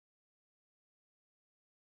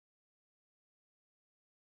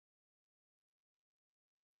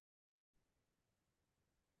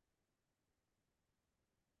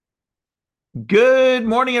Good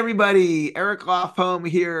morning, everybody. Eric Lofholm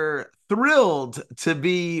here. Thrilled to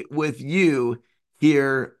be with you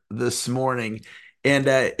here this morning. And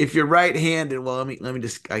if you're right-handed, well, let me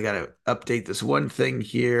just I gotta update this one thing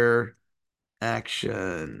here.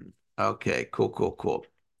 Action. Okay, cool.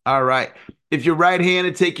 All right. If you're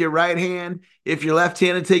right-handed, take your right hand. If you're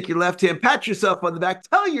left-handed, take your left hand. Pat yourself on the back.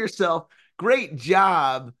 Tell yourself, great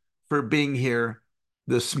job for being here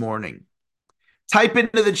this morning. Type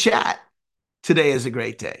into the chat. Today is a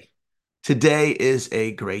great day. Today is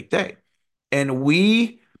a great day. And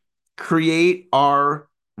we create our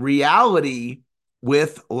reality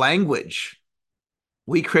with language.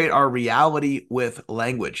 We create our reality with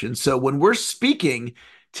language. And so when we're speaking,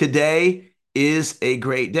 today is a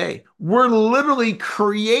great day. We're literally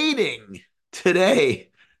creating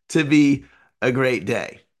today to be a great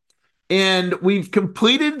day. And we've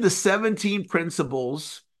completed the 17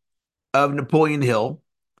 principles of Napoleon Hill.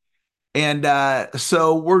 And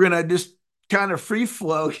so we're going to just kind of free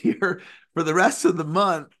flow here for the rest of the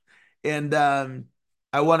month. And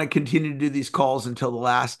I want to continue to do these calls until the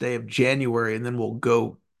last day of January. And then we'll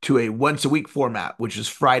go to a once a week format, which is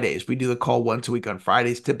Fridays. We do the call once a week on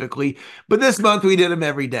Fridays typically, but this month we did them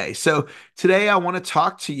every day. So today I want to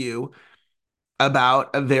talk to you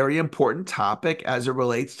about a very important topic as it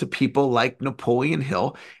relates to people like Napoleon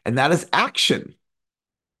Hill, and that is action.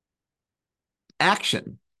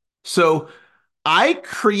 Action. So I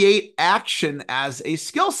create action as a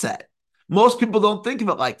skill set. Most people don't think of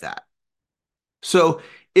it like that. So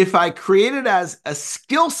if I create it as a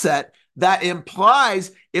skill set, that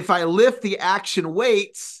implies if I lift the action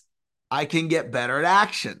weights, I can get better at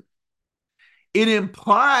action. It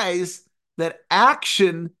implies that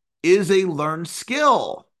action is a learned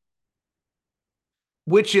skill,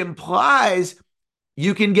 which implies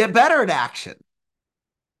you can get better at action.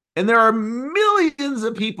 And there are millions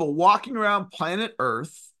of people walking around planet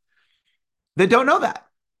Earth that don't know that.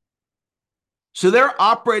 So they're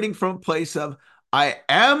operating from a place of, I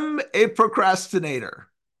am a procrastinator.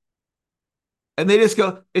 And they just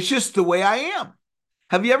go, it's just the way I am.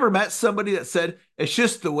 Have you ever met somebody that said, it's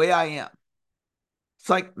just the way I am? It's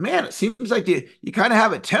like, man, it seems like you kind of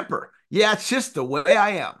have a temper. Yeah, it's just the way I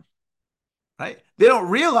am. Right? They don't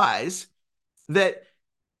realize that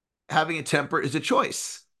having a temper is a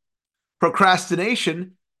choice.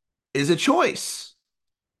 Procrastination is a choice.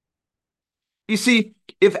 You see,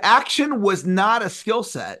 if action was not a skill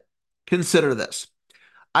set, consider this.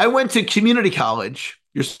 I went to community college.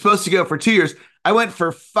 You're supposed to go for 2 years. I went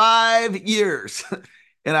for 5 years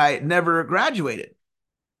and I never graduated.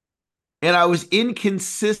 And I was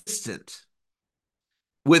inconsistent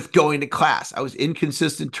with going to class. I was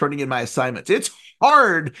inconsistent turning in my assignments. It's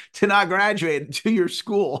hard to not graduate in 2 year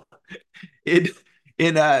school in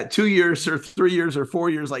 2 years or 3 years or 4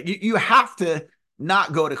 years. Like you have to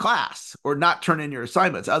not go to class or not turn in your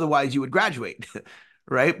assignments. Otherwise, you would graduate,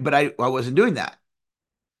 right? But I wasn't doing that.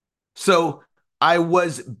 So I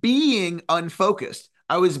was being unfocused.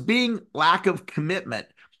 I was being lack of commitment.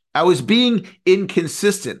 I was being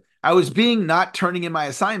inconsistent. I was being not turning in my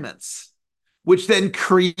assignments, which then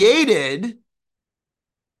created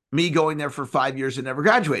me going there for 5 years and never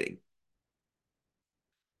graduating.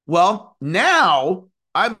 Well, now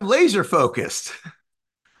I'm laser focused.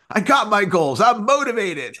 I got my goals. I'm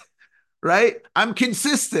motivated, right? I'm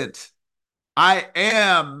consistent. I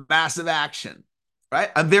am massive action,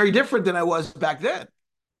 right? I'm very different than I was back then,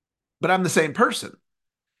 but I'm the same person.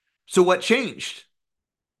 So what changed?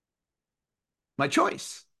 My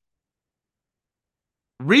choice.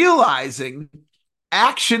 Realizing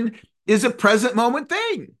action is a present moment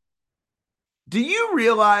thing. Do you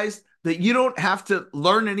realize that you don't have to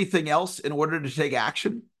learn anything else in order to take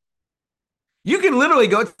action? You can literally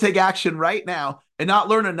go take action right now and not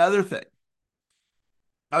learn another thing.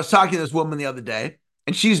 I was talking to this woman the other day,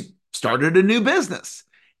 and she's started a new business,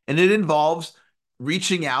 and it involves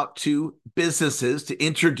reaching out to businesses to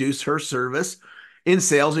introduce her service. In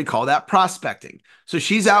sales, we call that prospecting. So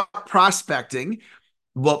she's out prospecting.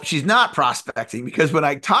 Well, she's not prospecting because when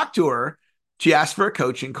I talked to her, she asked for a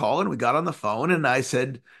coaching call and we got on the phone and I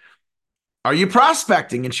said, are you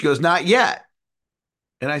prospecting? And she goes, not yet.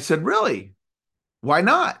 And I said, really? Why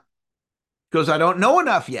not? Because I don't know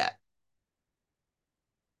enough yet.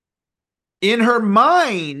 In her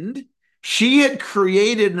mind, she had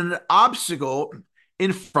created an obstacle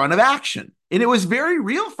in front of action, and it was very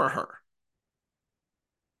real for her.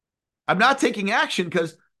 I'm not taking action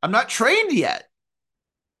because I'm not trained yet.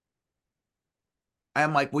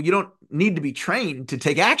 I'm like, well, you don't need to be trained to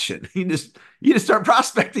take action. You just start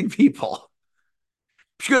prospecting people.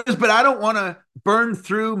 She goes, but I don't want to burn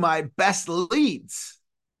through my best leads.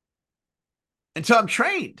 until I'm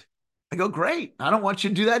trained. I go, great. I don't want you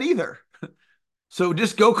to do that either. So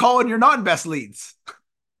just go call in your non-best leads.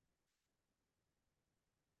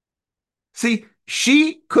 See,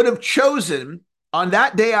 she could have chosen on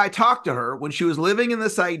that day I talked to her when she was living in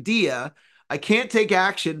this idea, I can't take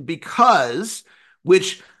action because,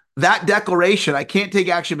 which that declaration, I can't take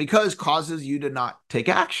action because causes you to not take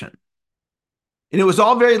action. And it was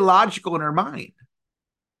all very logical in her mind.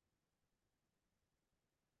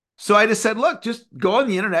 So I just said, look, just go on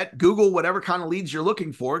the internet, Google whatever kind of leads you're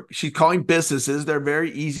looking for. She's calling businesses. They're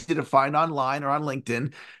very easy to find online or on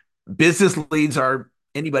LinkedIn. Business leads are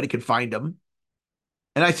anybody can find them.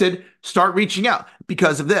 And I said, start reaching out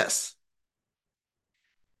because of this.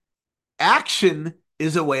 Action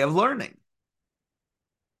is a way of learning.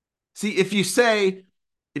 See, if you say,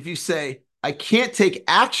 I can't take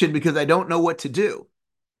action because I don't know what to do,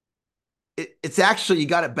 it's actually, you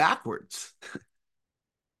got it backwards.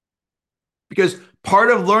 Because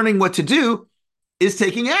part of learning what to do is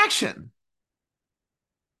taking action.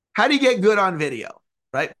 How do you get good on video?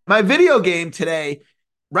 Right? My video game today,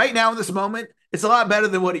 right now in this moment, it's a lot better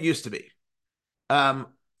than what it used to be.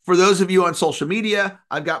 For those of you on social media,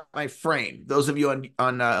 I've got my frame. Those of you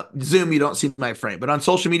on Zoom, you don't see my frame, but on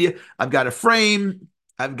social media, I've got a frame.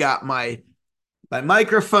 I've got my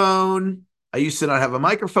microphone. I used to not have a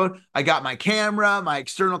microphone. I got my camera, my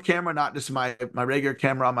external camera, not just my regular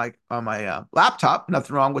camera on my laptop.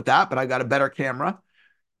 Nothing wrong with that, but I got a better camera.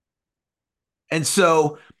 And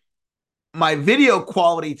so my video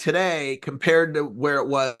quality today compared to where it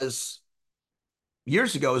was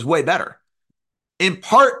years ago is way better, in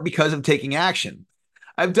part because of taking action.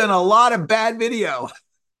 I've done a lot of bad video,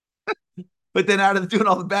 but then out of doing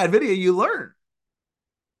all the bad video, you learn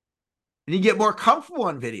and you get more comfortable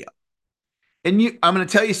on video. And I'm going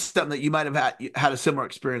to tell you something that you might have had a similar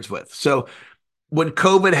experience with. So when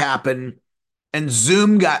COVID happened and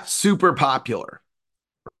Zoom got super popular,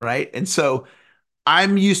 right? And so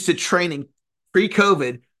I'm used to training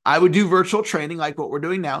pre-COVID. I would do virtual training like what we're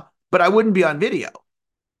doing now, but I wouldn't be on video.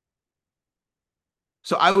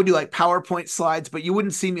 So I would do like PowerPoint slides, but you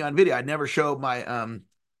wouldn't see me on video. I'd never show my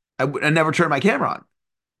I never turn my camera on.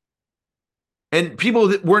 And people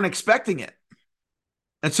that weren't expecting it.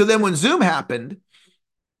 And so then when Zoom happened,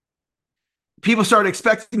 people started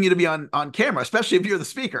expecting you to be on camera, especially if you're the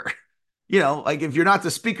speaker. Like if you're not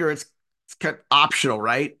the speaker, it's kind of optional,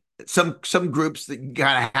 right? Some groups that you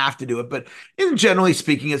kind of have to do it, but generally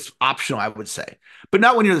speaking, it's optional, I would say. But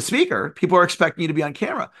not when you're the speaker. People are expecting you to be on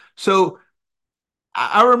camera. So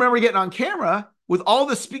I remember getting on camera with all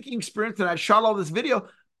the speaking experience and I shot all this video,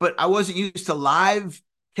 but I wasn't used to live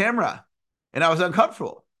camera and I was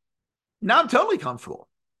uncomfortable. Now I'm totally comfortable.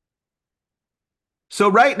 So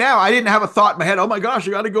right now I didn't have a thought in my head, oh my gosh,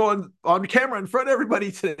 I got to go on camera in front of everybody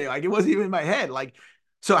today. Like it wasn't even in my head.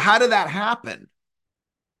 So how did that happen?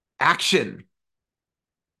 Action.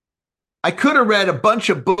 I could have read a bunch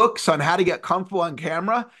of books on how to get comfortable on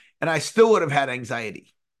camera and I still would have had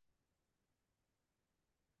anxiety.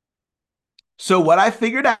 So what I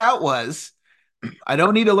figured out was I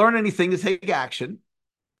don't need to learn anything to take action.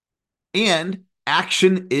 And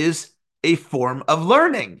action is a form of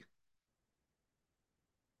learning.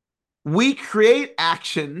 We create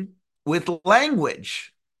action with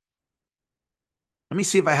language. Let me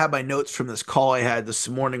see if I have my notes from this call I had this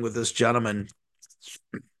morning with this gentleman.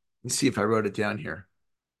 Let me see if I wrote it down here.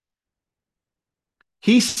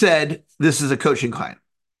 He said, this is a coaching client.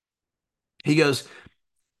 He goes,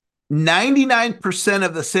 99%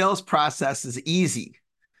 of the sales process is easy.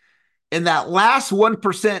 And that last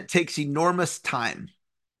 1% takes enormous time.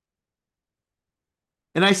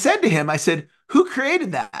 And I said to him, I said, who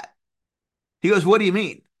created that? He goes, what do you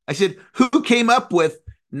mean? I said, who came up with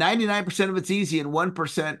 99% of it's easy and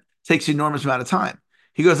 1% takes an enormous amount of time?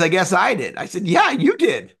 He goes, I guess I did. I said, yeah, you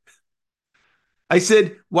did. I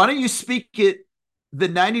said, why don't you speak it? The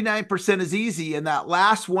 99% is easy and that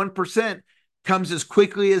last 1% comes as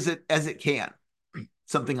quickly as it can.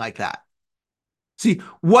 Something like that. See,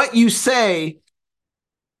 what you say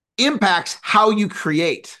impacts how you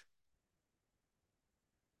create.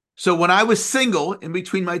 So when I was single in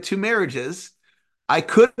between my two marriages, I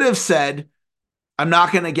could have said, I'm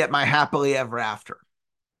not going to get my happily ever after.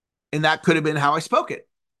 And that could have been how I spoke it.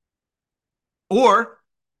 Or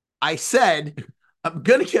I said, I'm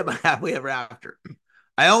going to get my happily ever after.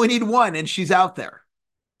 I only need one and she's out there.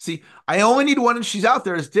 See, I only need one and she's out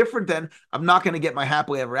there is different than I'm not going to get my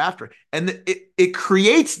happily ever after. And it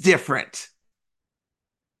creates different.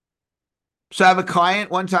 So I have a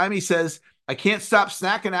client one time, he says, I can't stop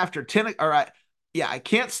snacking after 10, I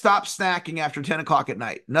can't stop snacking after 10 o'clock at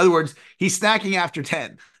night. In other words, he's snacking after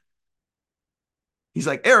 10. He's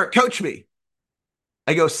like, Eric, coach me.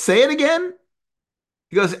 I go, say it again.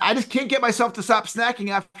 He goes, I just can't get myself to stop snacking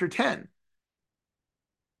after 10.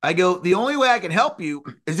 I go, the only way I can help you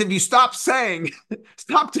is if you stop saying,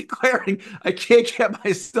 stop declaring, I can't get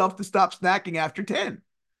myself to stop snacking after 10.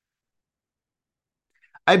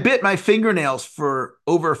 I bit my fingernails for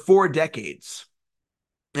over 4 decades.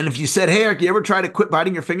 And if you said, hey, Eric, you ever try to quit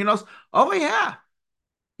biting your fingernails? Oh, yeah.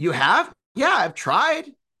 You have? Yeah, I've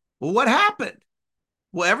tried. Well, what happened?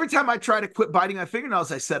 Well, every time I try to quit biting my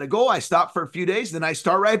fingernails, I set a goal. I stop for a few days, then I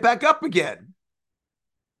start right back up again.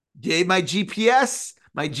 Gave my GPS,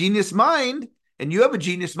 my genius mind, and you have a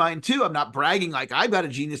genius mind too. I'm not bragging like I've got a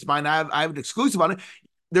genius mind. I have an exclusive on it.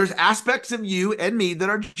 There's aspects of you and me that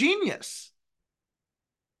are genius.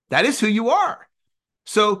 That is who you are.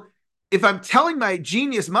 So if I'm telling my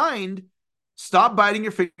genius mind, stop biting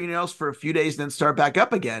your fingernails for a few days, then start back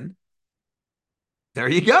up again, there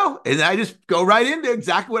you go. And I just go right into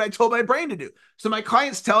exactly what I told my brain to do. So my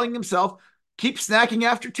client's telling himself, keep snacking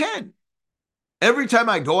after 10. Every time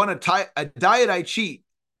I go on a diet, I cheat.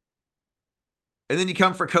 And then you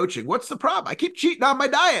come for coaching. What's the problem? I keep cheating on my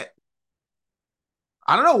diet.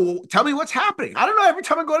 I don't know. Tell me what's happening. I don't know. Every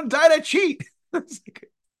time I go on a diet, I cheat.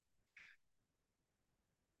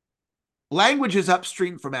 Language is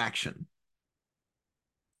upstream from action.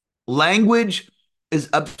 Language is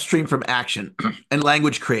upstream from action, and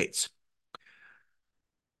language creates.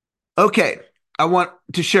 Okay, I want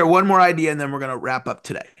to share one more idea, and then we're going to wrap up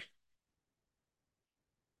today.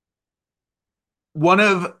 One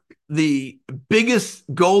of the biggest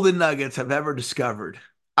golden nuggets I've ever discovered.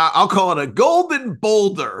 I'll call it a golden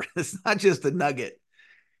boulder. It's not just a nugget.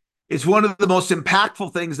 It's one of the most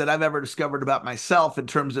impactful things that I've ever discovered about myself in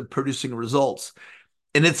terms of producing results.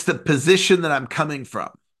 And it's the position that I'm coming from.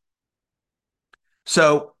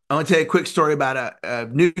 So I want to tell you a quick story about a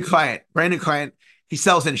new client, brand new client. He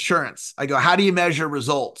sells insurance. I go, how do you measure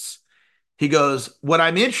results? He goes, what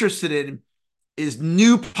I'm interested in is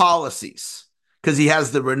new policies, because he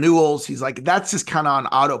has the renewals. He's like, that's just kind of on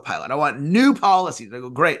autopilot. I want new policies. I go,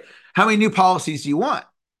 great. How many new policies do you want?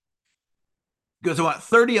 He goes, I want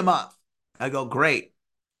 30 a month. I go, great.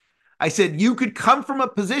 I said, you could come from a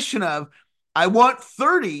position of, I want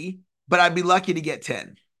 30, but I'd be lucky to get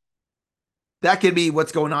 10. That could be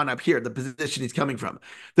what's going on up here, the position he's coming from.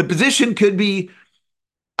 The position could be,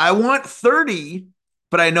 I want 30,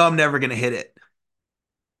 but I know I'm never going to hit it.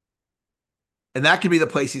 And that could be the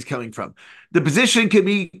place he's coming from. The position could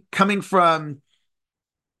be coming from,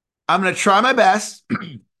 I'm going to try my best.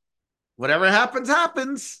 Whatever happens,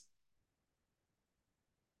 happens.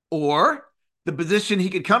 Or the position he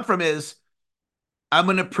could come from is, I'm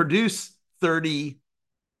going to produce 30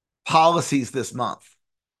 policies this month.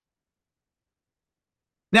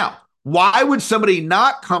 Now, why would somebody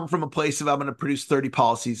not come from a place of, I'm going to produce 30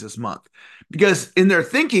 policies this month? Because in their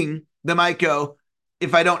thinking, they might go,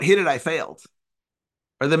 if I don't hit it, I failed.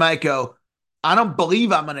 Or they might go, I don't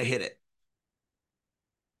believe I'm going to hit it.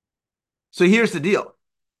 So here's the deal.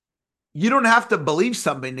 You don't have to believe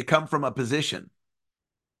something to come from a position.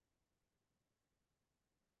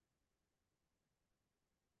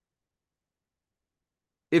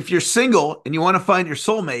 If you're single and you want to find your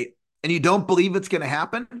soulmate and you don't believe it's going to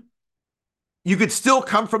happen, you could still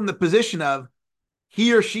come from the position of,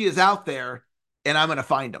 he or she is out there and I'm going to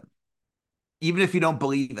find them, even if you don't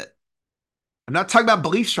believe it. I'm not talking about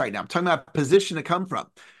beliefs right now. I'm talking about position to come from.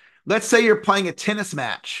 Let's say you're playing a tennis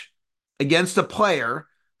match against a player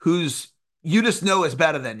who's you just know is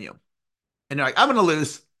better than you. And you're like, I'm going to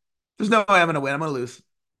lose. There's no way I'm going to win. I'm going to lose.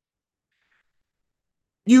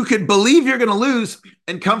 You could believe you're going to lose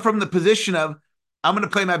and come from the position of, I'm going to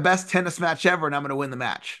play my best tennis match ever and I'm going to win the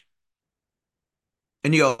match.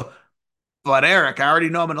 And you go, but Eric, I already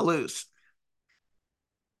know I'm going to lose.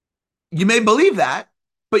 You may believe that,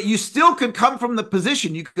 but you still could come from the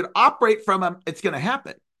position. You could operate from it's going to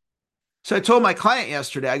happen. So I told my client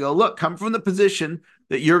yesterday, I go, look, come from the position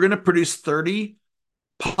that you're going to produce 30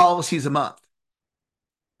 policies a month.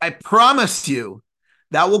 I promise you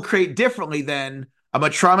that will create differently than, I'm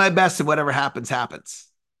going to try my best and whatever happens, happens.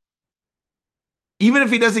 Even if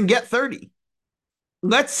he doesn't get 30.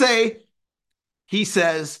 Let's say he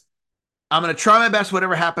says, I'm going to try my best,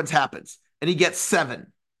 whatever happens, happens. And he gets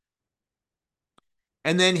 7.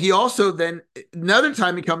 And then he also, then another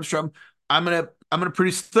time he comes from, I'm going to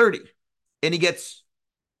produce 30. And he gets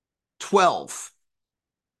 12.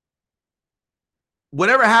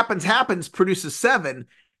 Whatever happens, happens, produces 7.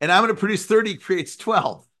 And I'm going to produce 30, creates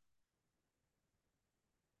 12.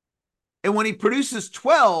 And when he produces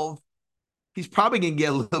 12, he's probably going to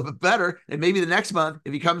get a little bit better. And maybe the next month,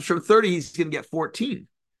 if he comes from 30, he's going to get 14.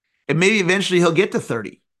 And maybe eventually he'll get to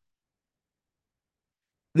 30.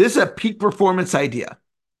 This is a peak performance idea.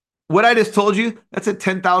 What I just told you, that's a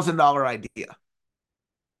 $10,000 idea.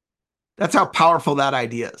 That's how powerful that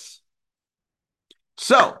idea is.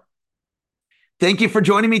 So, thank you for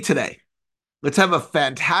joining me today. Let's have a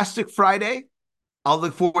fantastic Friday. I'll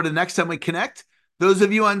look forward to the next time we connect. Those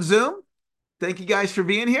of you on Zoom, thank you guys for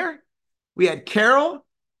being here. We had Carol,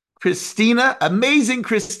 Christina, amazing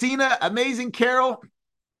Carol,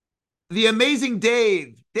 the amazing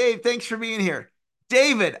Dave. Dave, thanks for being here.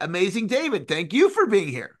 David, amazing David, thank you for being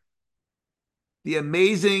here. The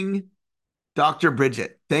amazing Dr.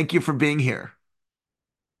 Bridget, thank you for being here.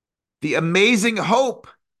 The amazing Hope.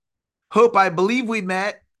 Hope, I believe we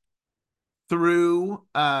met through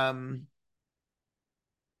who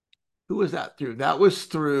was that through? That was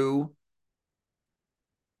through,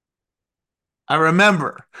 I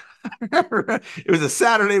remember. It was a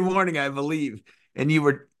Saturday morning, I believe. And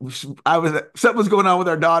something was going on with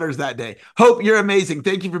our daughters that day. Hope, you're amazing.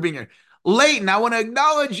 Thank you for being here. Leighton, I want to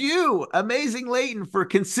acknowledge you, amazing Leighton, for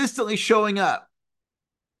consistently showing up.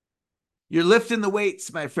 You're lifting the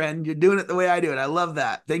weights, my friend. You're doing it the way I do it. I love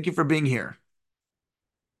that. Thank you for being here.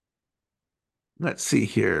 Let's see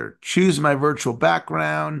here. Choose my virtual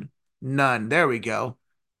background. None. There we go.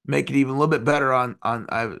 Make it even a little bit better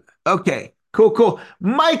okay. Cool.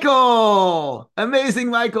 Michael, amazing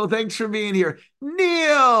Michael. Thanks for being here.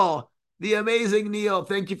 Neil, the amazing Neil.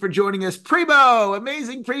 Thank you for joining us. Primo,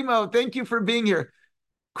 amazing Primo. Thank you for being here.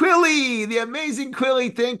 Quilly, the amazing Quilly.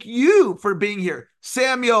 Thank you for being here.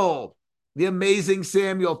 Samuel, the amazing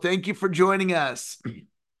Samuel. Thank you for joining us.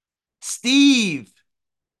 Steve,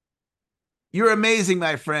 you're amazing,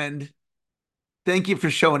 my friend. Thank you for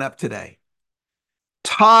showing up today.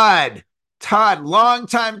 Todd,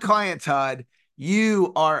 longtime client, Todd.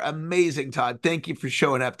 You are amazing, Todd. Thank you for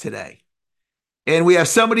showing up today. And we have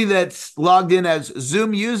somebody that's logged in as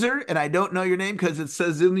Zoom user, and I don't know your name because it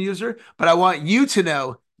says Zoom user, but I want you to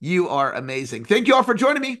know you are amazing. Thank you all for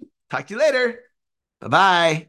joining me. Talk to you later. Bye-bye.